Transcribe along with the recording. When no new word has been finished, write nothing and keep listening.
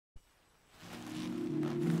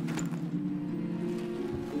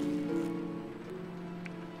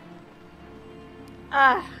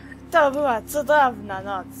Ach, to była cudowna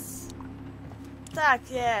noc.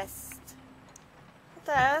 Tak jest. A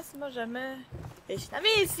teraz możemy iść na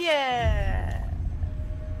misję.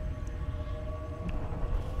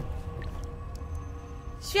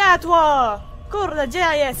 Światło! Kurde, gdzie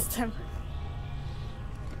ja jestem?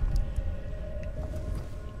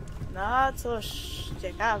 No cóż,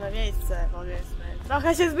 ciekawe miejsce, powiedzmy.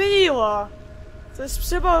 Trochę się zmieniło.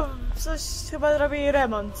 Coś chyba robi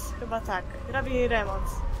remont. Chyba tak, robi remont.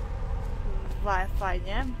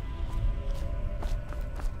 Fajnie.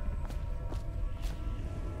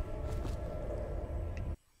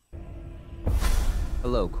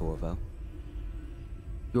 Hello, Corvo.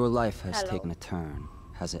 Your life has Hello. taken a turn,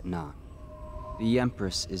 has it not? The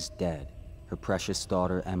Empress is dead. Her precious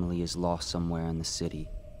daughter Emily is lost somewhere in the city,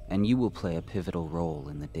 and you will play a pivotal role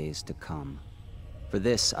in the days to come. For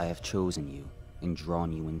this, I have chosen you and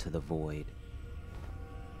drawn you into the void.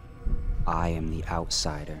 I am the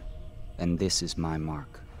outsider, and this is my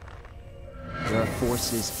mark. There are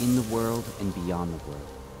forces in the world and beyond the world,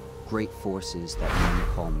 great forces that men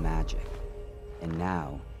call magic. And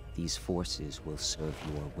now, these forces will serve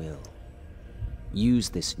your will. Use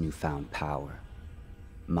this newfound power,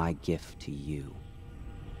 my gift to you.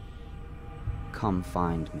 Come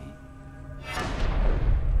find me.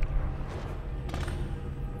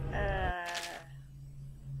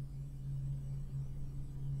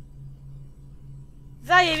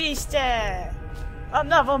 Zajebiście! Mam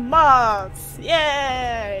nową moc!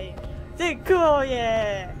 Jej!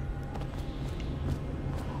 Dziękuję!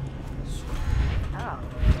 O.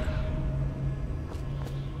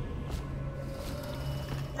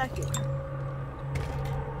 Tak jest.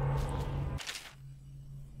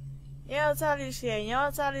 Nie ocalisz jej, nie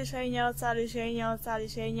ocalisz jej, nie ocalisz jej, nie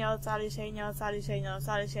ocalisz jej, nie ocalisz jej, nie ocalisz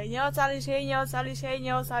jej, nie ocalisz jej, nie ocalisz jej, nie ocalisz jej,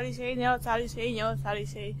 nie ocalisz jej, nie ocalisz jej, nie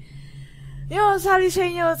ocalisz jej. Nie ocalisz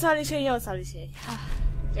jej, nie ocalisz jej, nie ocalisz jej.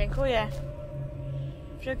 Dziękuję.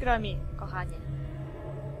 Przykro mi, kochanie.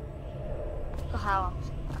 Kochałam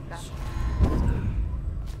cię, naprawdę.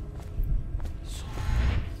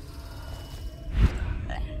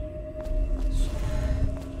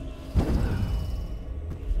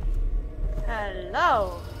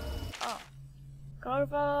 Hello! O.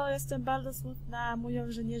 Corvo, jestem bardzo smutna.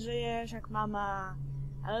 Mówią, że nie żyjesz jak mama.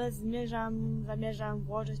 Ale zamierzam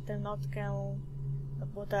włożyć tę notkę do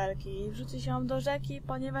butelki i wrzucić ją do rzeki,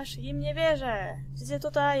 ponieważ im nie wierzę. Życie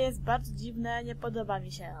tutaj jest bardzo dziwne, nie podoba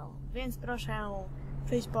mi się. Więc proszę,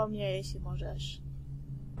 przyjdź po mnie, jeśli możesz.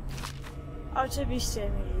 Oczywiście,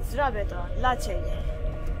 Emily, zrobię to dla ciebie.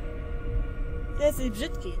 Ty jesteś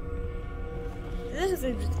brzydki. Ty też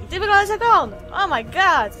jesteś brzydki. Ty wyglądasz jak on! Oh my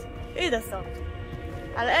god! Idę stąd.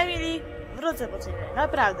 Ale Emily, wrócę po ciebie.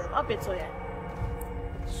 Naprawdę, obiecuję.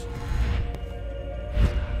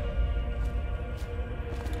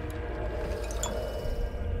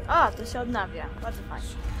 O, to się odnawia. Bardzo fajnie.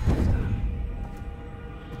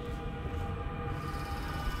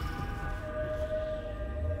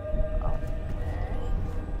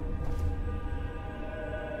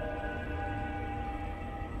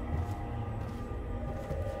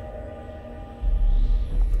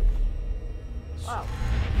 Wow.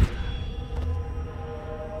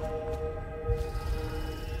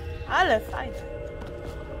 Ale fajnie.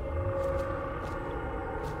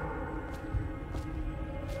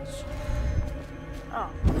 O.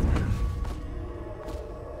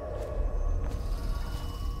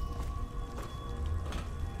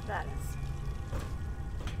 Zaraz.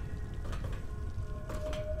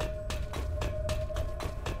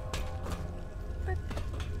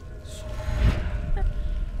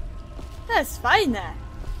 To jest fajne.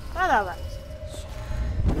 Podoba mi się.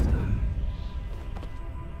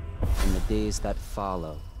 In the days that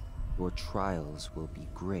follow, your trials will be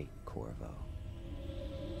great, Corvo.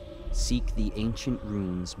 Seek the ancient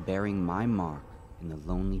runes bearing my mark in the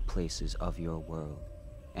lonely places of your world,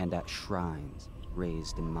 and at shrines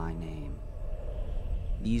raised in my name.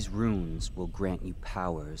 These runes will grant you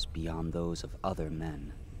powers beyond those of other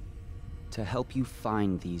men. To help you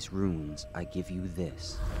find these runes, I give you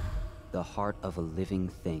this, the heart of a living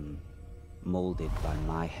thing, molded by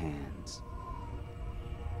my hands.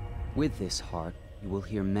 With this heart, you will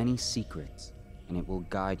hear many secrets, and it will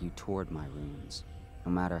guide you toward my runes,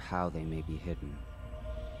 no matter how they may be hidden.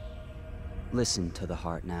 Listen to the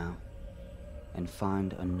heart now, and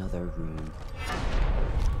find another rune.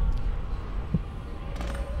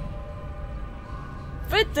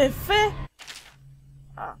 Wytyfy!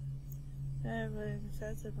 O.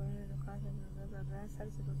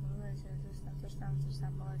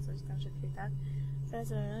 Coś tam szybciej, tak?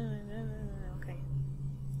 Okej.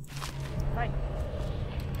 Fajnie.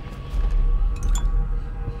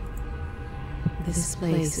 This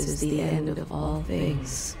place is the end of all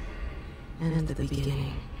things, and the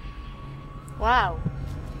beginning. Wow,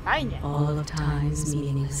 fajnie. All of time is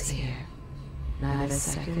meaningless here. Neither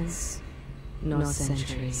seconds, nor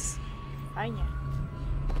centuries. Fajnie.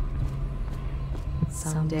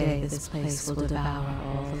 Someday this place will devour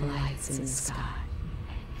all the lights in the sky.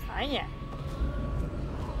 Fajnie.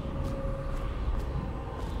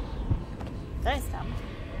 To jest tam.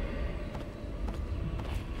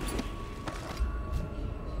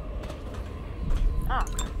 O,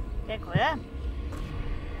 dziękuję.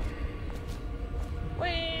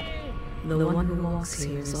 The one who walks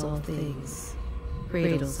here is all things.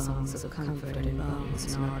 Cradle songs of comfort and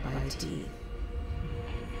bones gnawed by teeth.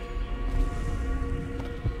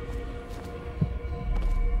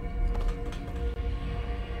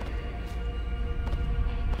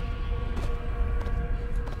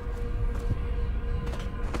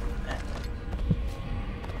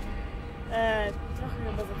 Trochę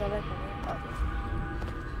chyba za daleko, nie?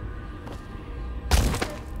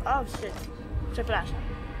 O, shit. Przepraszam.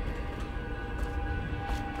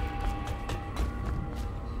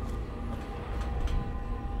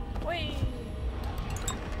 Ui.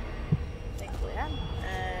 Dziękuję.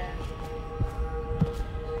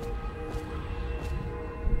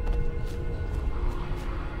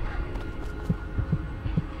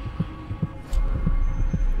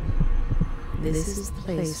 This is the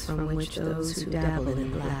place from which those who dabble in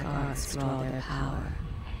black arts draw their power.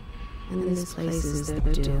 And this place is their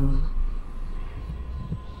doom.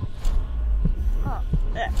 O,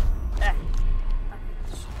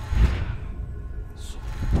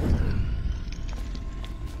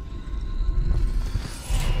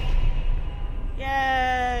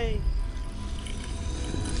 Jej!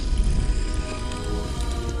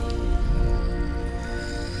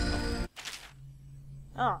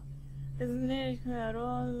 O! Zmieniliśmy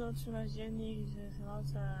rol, otrzymać dziennik, że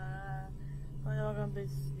moce. One mogą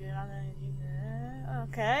być zbierane godziny.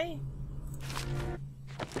 Okej.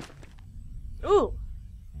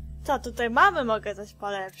 Co tutaj mamy? Mogę coś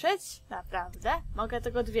polepszyć? Naprawdę? Mogę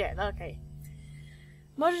tylko dwie, no okej.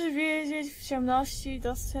 Możesz wiedzieć w ciemności,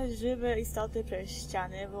 dostrzec żywe istoty przez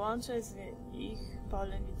ściany, wyłączyć z ich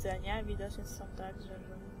polem widzenia. Widoczne są tak, że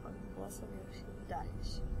głosem już się wydaje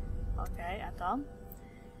się. Okej, a to?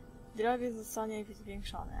 Drogie zostanie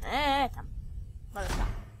zwiększone. Tam. Może tam.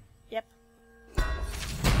 Jep.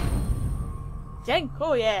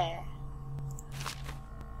 Dziękuję!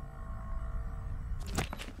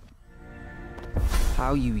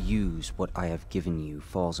 How you use what I have given you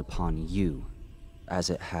falls upon you, as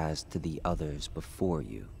it has to the others before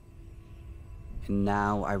you. And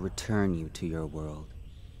now I return you to your world,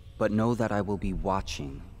 but know that I will be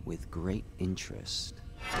watching with great interest.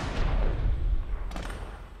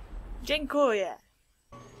 Dziękuję!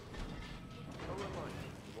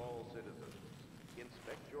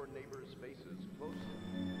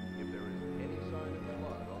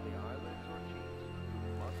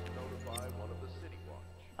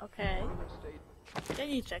 Okej.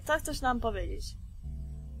 Dzienniczek, co chcesz nam powiedzieć?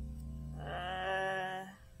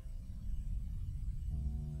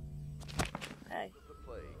 Okej.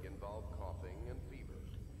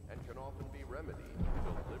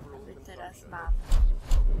 Teraz mam.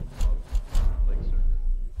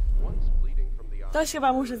 Coś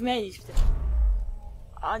chyba muszę zmienić w tym.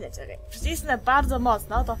 O nie, czekaj. Przycisnę bardzo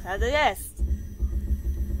mocno, to wtedy jest.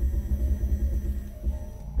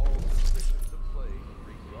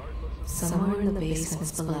 Somewhere in the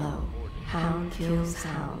basements below, hound kills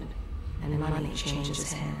hound, and money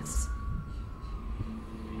changes hands.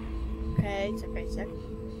 Okej, czekajcie.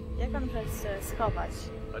 Jak on chce schować?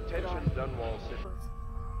 God damn it.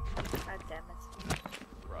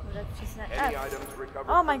 Może wcisnę F.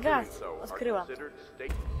 Oh my god! Odkryłam.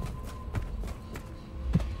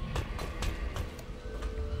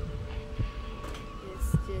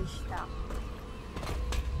 Jest gdzieś tam.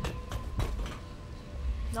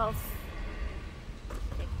 No.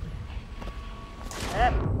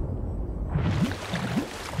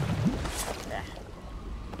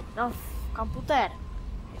 No, komputer.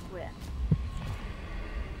 Dziękuję.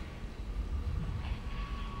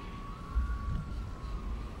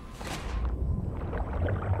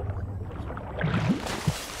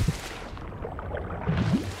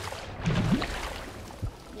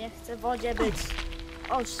 Nie chcę w wodzie być.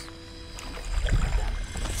 Oś.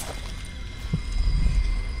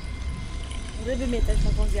 Ryby mnie też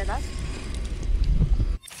mogą zjadać.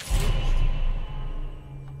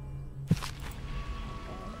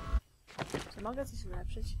 Czy mogę coś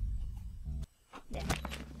ulepszyć? Nie.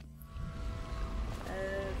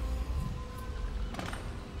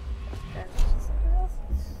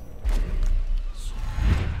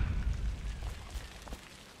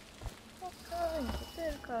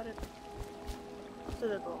 Tylko ryb. Co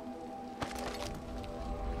to było?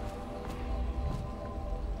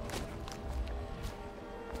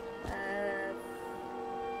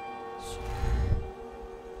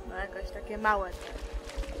 No jakoś takie małe te.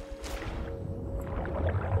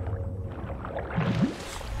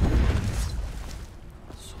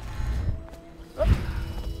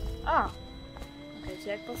 O! Wiecie,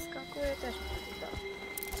 jak poskakuje też może to.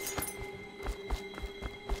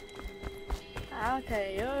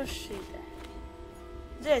 Okej, już idę.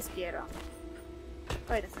 Gdzie jest Piero?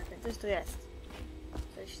 Wait a second, coś tu jest.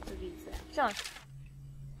 Coś tu widzę. Książka.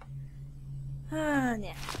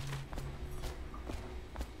 Nie.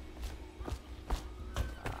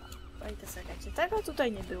 Wait a second, czy tego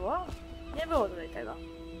tutaj nie było? Nie było tutaj tego.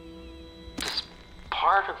 Does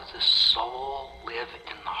part of the soul live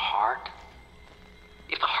in the heart?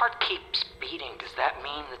 If the heart keeps beating, does that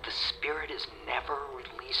mean that the spirit is never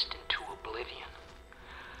released into oblivion?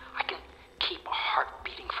 I can keep a heart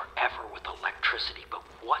beating forever with electricity, but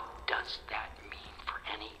what does that mean for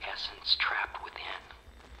any essence trapped within?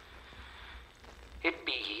 It'd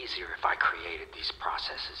be easier if I created these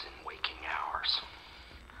processes in waking hours.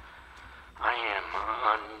 I am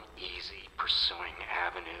uneasy pursuing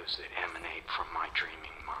avenues that emanate from my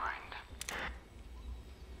dreaming mind.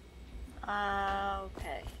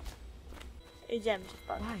 Okej. Idziemy się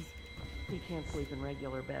spać. Why? He can't sleep in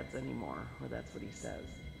regular beds anymore, or that's what he says.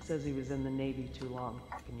 Says he was in the Navy too long.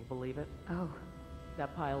 Can you believe it? Oh,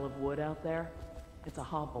 That pile of wood out there? It's a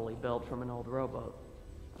hovel he built from an old rowboat.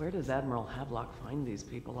 Where does Admiral Havelock find these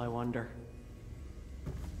people, I wonder?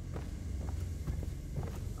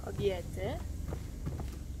 Kobiety.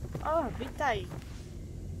 O, witaj.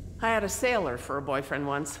 I had a sailor for a boyfriend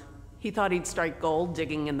once. He thought he'd strike gold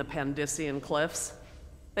digging in the Pandician cliffs.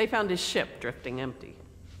 They found his ship drifting empty.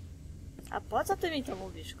 A po co ty mi to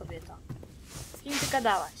mówisz, kobieto? Z kim ty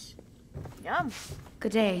gadałaś? Ja?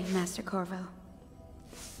 good day, Master Corvo.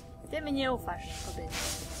 Ty mi nie ufasz, kobieto.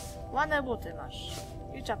 Ładne buty masz.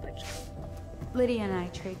 I czapeczkę. Lydia and I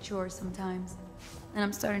trade chores sometimes, and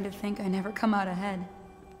I'm starting to think I never come out ahead.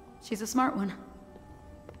 She's a smart one.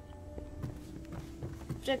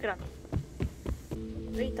 Przykro mi.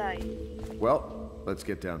 Witaj. Well, let's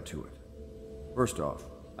get down to it. First off,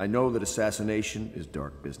 I know that assassination is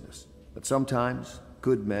dark business, but sometimes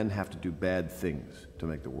good men have to do bad things to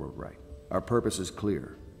make the world right. Our purpose is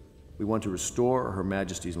clear. We want to restore Her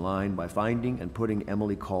Majesty's line by finding and putting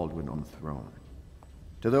Emily Kaldwin on the throne.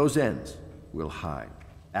 To those ends, we'll hide,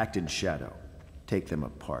 act in shadow, take them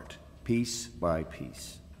apart, piece by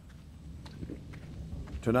piece.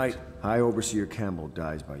 Tonight, High Overseer Campbell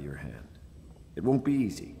dies by your hand. It won't be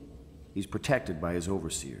easy. He's protected by his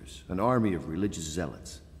overseers, an army of religious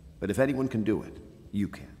zealots. But if anyone can do it, you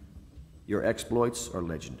can. Your exploits are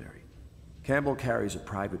legendary. Campbell carries a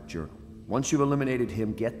private journal. Once you've eliminated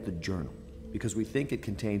him, get the journal, because we think it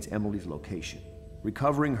contains Emily's location.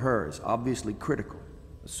 Recovering her is obviously critical,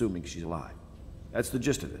 assuming she's alive. That's the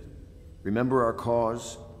gist of it. Remember our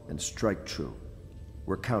cause and strike true.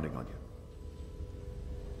 We're counting on you.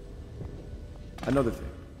 Another thing.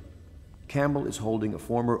 Campbell is holding a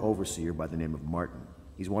former overseer by the name of Martin.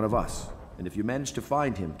 He's one of us, and if you manage to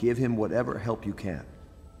find him, give him whatever help you can.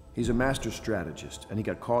 He's a master strategist, and he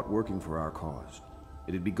got caught working for our cause.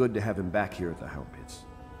 It'd be good to have him back here at the Hound Pits.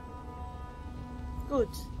 Good.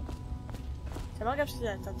 Czy mogę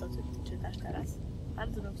przeczytać to, co ty czytasz teraz?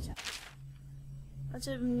 Bardzo bym chciała.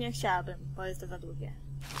 Znaczy, nie chciałabym, bo jest to za długie.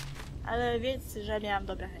 Ale wiedz, że miałam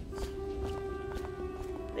dobre chęci.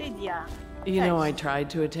 Lydia. You know, I tried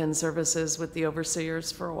to attend services with the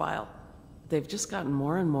overseers for a while. They've just gotten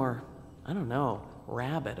more and more, I don't know,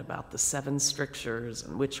 rabid about the 7 strictures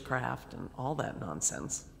and witchcraft and all that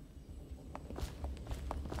nonsense.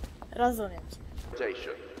 Rozumiem cię.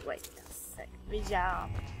 Wait a sec. Widziałam.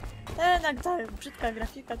 Jednak ta brzydka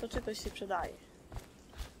grafika to czegoś się przydaje.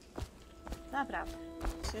 Naprawdę.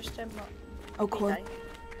 Czy jeszcze witaj.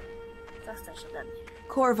 Co chcesz ode mnie?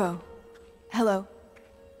 Corvo. Hello.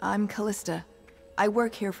 I'm Callista. I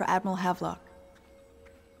work here for Admiral Havelock.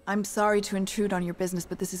 I'm sorry to intrude on your business,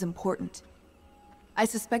 but this is important. I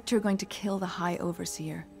suspect you're going to kill the High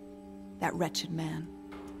Overseer. That wretched man.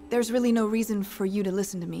 There's really no reason for you to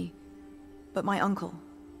listen to me. But my uncle,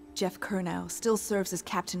 Jeff Kernow, still serves as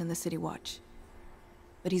captain in the City Watch.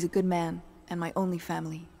 But he's a good man, and my only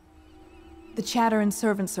family. The chatter in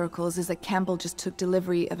servant circles is that Campbell just took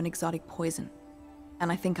delivery of an exotic poison.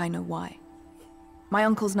 And I think I know why. My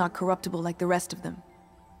uncle's not corruptible like the rest of them.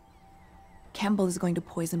 Campbell is going to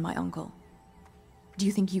poison my uncle. Do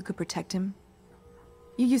you think you could protect him?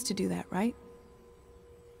 You used to do that, right?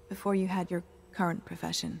 Before you had your current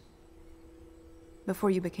profession.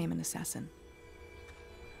 before you became an assassin.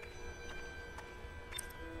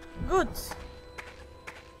 Good.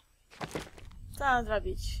 Co mam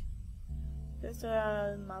zrobić? Jest to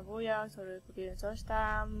ma wuja, który kupił coś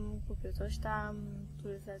tam, tu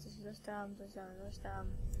jest coś tam.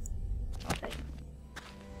 Okej.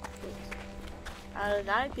 Ale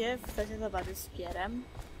najpierw chcę się zobaczyć z Pierrem.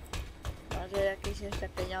 Może jakieś jeszcze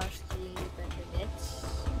pieniążki będę mieć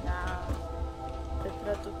na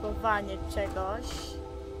wyprodukowanie czegoś.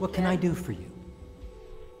 What can I do for you?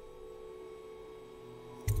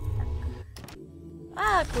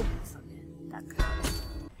 A, kupię sobie. Tak.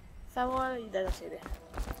 Samuel, idę do ciebie.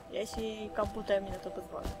 Jeśli komputer mi na to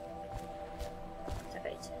pozwoli.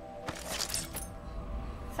 Czekajcie.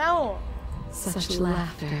 Samuel! Such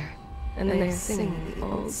laughter, and they're singing the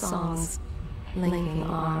old songs, linking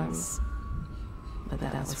arms. But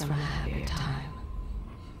that was from a happier time.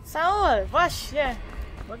 Samuel, właśnie!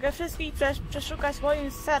 Mogę wszystkich przeszukać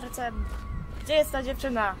moim sercem. Gdzie jest ta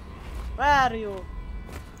dziewczyna? Where are you?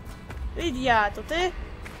 Lydia, to ty?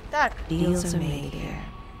 Tak. Deals are made here,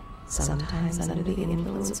 sometimes under the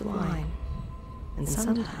influence of wine, and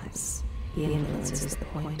sometimes the influence is the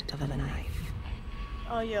point of a knife.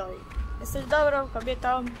 Ojoj. Jesteś dobrą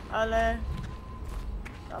kobietą, ale...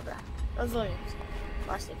 Dobra, rozumiem cię.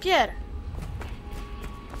 Właśnie, Pierre!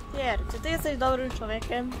 Pierre, czy ty jesteś dobrym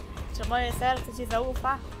człowiekiem? Czy moje serce ci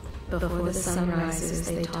zaufa? Before the sun rises,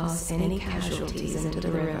 they toss any casualties into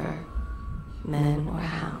the river. Men or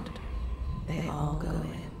hound, they all go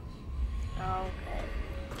in. Okay.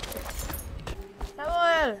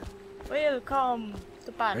 Samuel! Welcome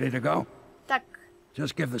to park. Ready to go? Tak.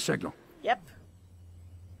 Just give the signal. Yep.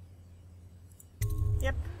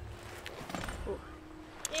 Yep.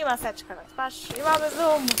 I maseczka na twarz. I mamy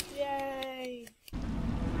zoom! Jej!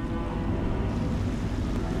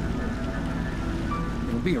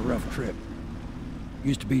 It'll be a rough trip.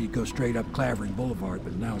 Used to be to go straight up Clavering Boulevard,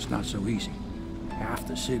 but now it's not so easy. Half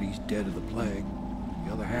the city's dead of the plague.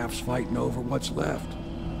 The other half's fighting over what's left.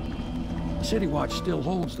 The City Watch still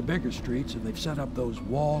holds the bigger streets, and they've set up those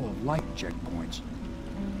wall of light checkpoints.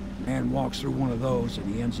 Man walks through one of those,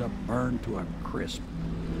 and he ends up burned to a crisp.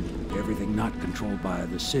 Everything not controlled by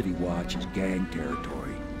the City Watch is gang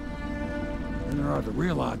territory. Then there are the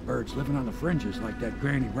real odd birds living on the fringes like that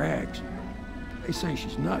Granny Rags. They say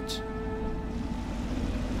she's nuts.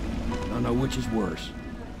 Don't know which is worse.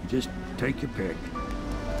 Just take your pick.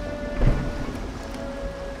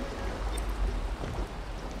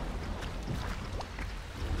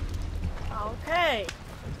 Okej.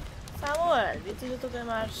 Samuel, wiecie, że tutaj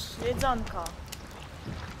masz jedzonko.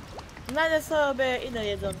 Znajdę sobie inne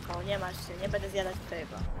jedzonko, nie masz się, nie będę zjadać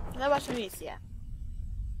twojego. Zobaczmy misję.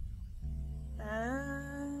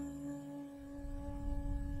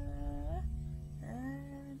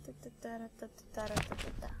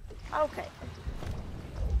 Okej.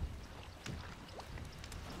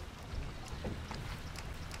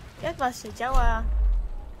 Jak was się działa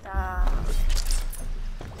ta...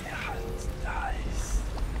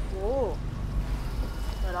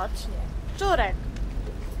 Rocznie. Szczurek!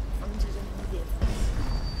 On myśli, że nie wie.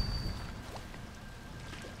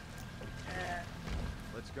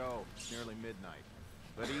 Let's go. It's nearly midnight.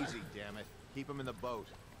 But easy, damn it. Keep him in the boat.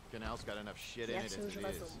 Canal's got enough shit in it as it is.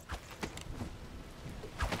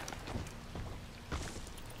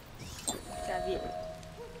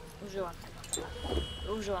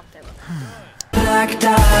 Użyłam tego. Black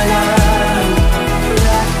Diamond,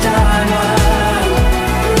 Black Diamond.